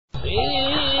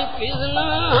Krishna,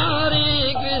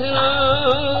 Hare Krishna,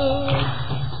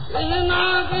 Krishna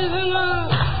Krishna,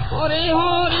 Hare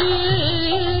Hare,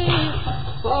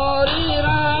 Hare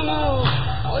Rama,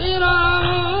 Hare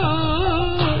Rama,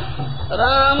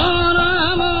 Rama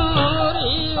Rama,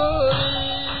 Hare Hare.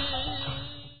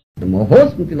 The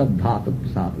Mohosmriti Labdhatu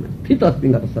Prasadana,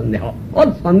 Sthitaspingata Sandeha. All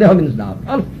Sandeha means doubt.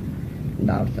 All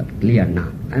doubts are clear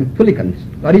now. I am fully convinced.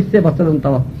 Karisya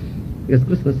Vasanantava. Because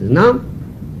Krishna says, now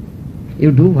you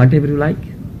do whatever you like.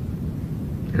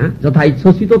 Jatha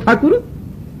Ichhosito Thakur.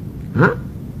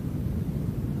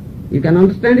 You can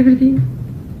understand everything.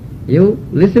 You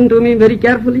listen to me very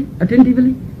carefully,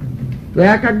 attentively.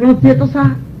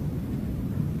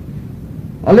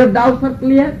 All your doubts are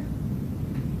clear.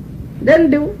 Then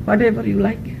do whatever you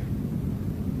like.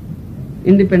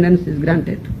 Independence is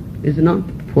granted. Is not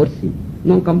forcing,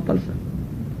 no compulsion.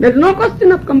 There is no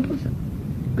question of compulsion.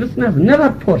 Krishna has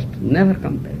never forced, never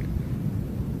compelled.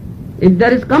 If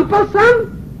there is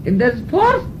compulsion, if there is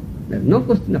force, there is no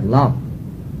question of love.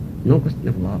 No question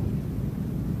of love.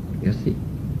 You see?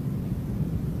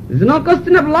 There is no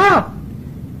question of love.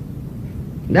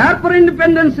 Therefore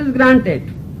independence is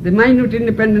granted. The minute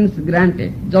independence is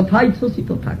granted. Jatha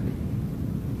Ichhosito Thakur.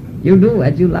 You do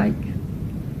as you like.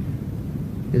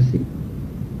 You see?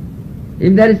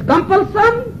 If there is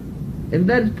compulsion, if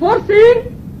there is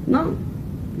forcing, no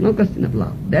question of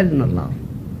love. There is no love.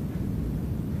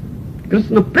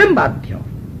 Krishna prem badhya,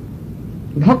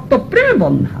 bhakta prem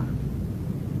bandha.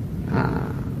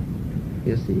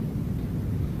 You see.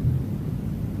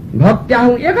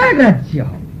 Bhaktyahu ekagrajya.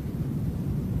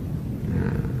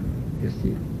 You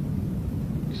see.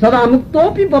 Sada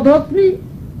muktopi badhasmi,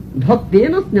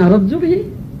 bhaktena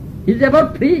snarajjubhi. He is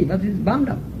ever free, but he is bound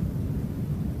up.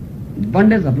 The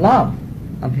bondage of love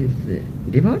of his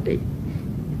devotee.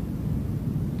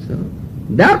 So,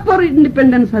 therefore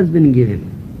independence has been given.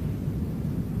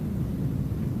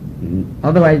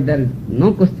 Otherwise there is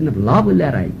no question of love will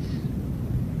arise.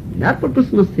 Therefore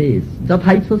Krishna says,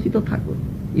 Jatha Ichhosito Thakur.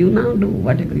 You now do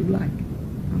whatever you like.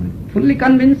 I am fully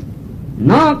convinced.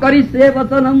 Na karisye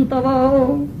vachanam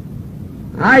tava.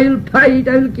 I will fight,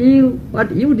 I will kill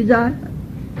what you desire.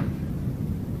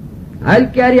 I will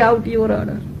carry out your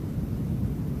order.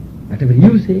 Whatever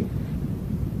you say.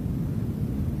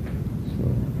 So,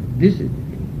 this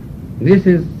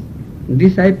is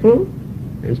disciple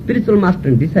and spiritual master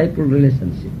and disciple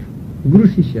relationship. Guru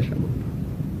Shishya Sambandha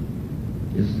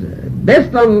is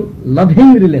based on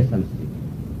loving relationship.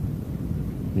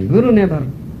 Guru never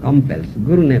compels,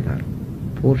 Guru never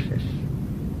forces.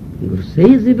 Guru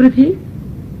says everything,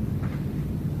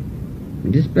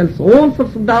 dispels all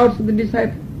sorts of doubts of the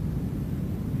disciple.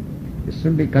 He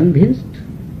should be convinced.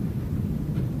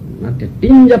 Not a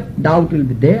tinge of doubt will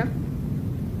be there.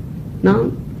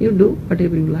 Now you do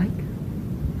whatever you like.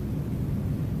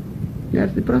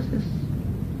 That's the process.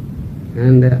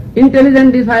 And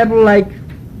intelligent disciple like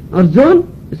Arjuna,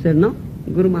 he said, no,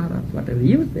 Guru Maharaj, whatever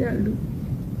you say I'll do.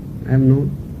 I have no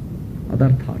other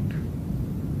thought.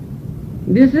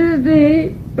 This is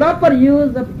the proper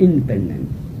use of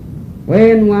independence.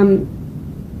 When one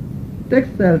takes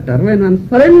shelter, when one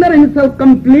surrenders himself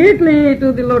completely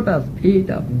to the lotus feet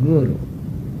of Guru,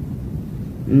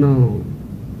 no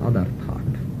other thought.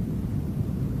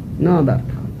 No other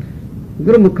thought.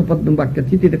 Guru Mukha Padma Bhakya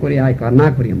Chitita Koriya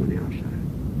Karna Koriya Mane Asha.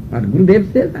 What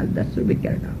Gurudev says, that should be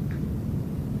carried out.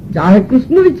 Jahe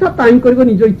Krishna Ichha Taim Koribo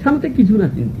Nijo Ichha Mate Kichu Na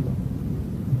Chintibo.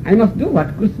 I must do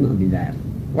what Krishna desires.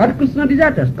 What Krishna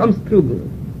desires comes through Guru.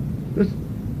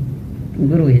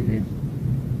 Guru is his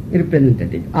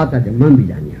representative, Acharya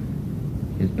Mandijanya,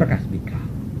 his Prakash Vigraha.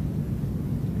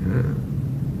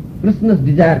 Krishna's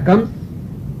desire comes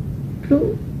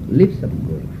through lips of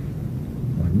Guru.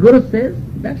 What Guru says,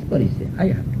 that's what he says, I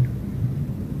have to do.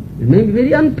 It may be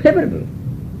very unfavorable.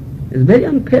 It's very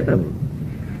unfavorable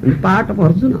on the part of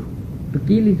Arjuna to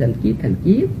kill his and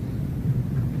kill.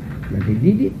 But he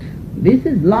did it. This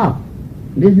is love.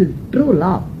 This is true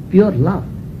love, pure love.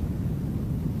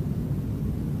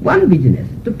 One business,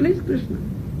 to please Krishna.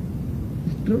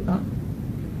 It's true love.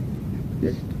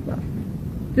 This is true love.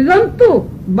 Tijantu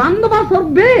bandhava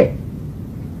sarve.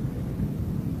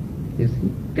 You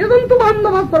see, Tijantu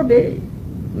bandhava sarve.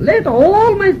 Let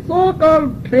all my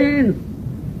so-called friends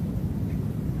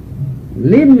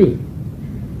leave me.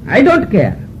 I don't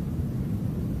care.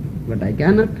 But I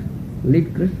cannot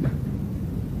leave Krishna.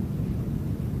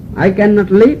 I cannot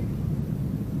leave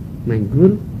my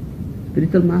Guru,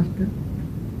 spiritual master.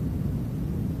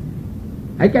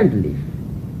 I can't leave.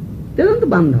 Tijantu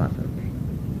bandhava sarve.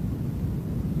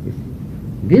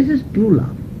 This is true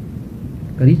love.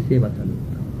 Karisye vachanam.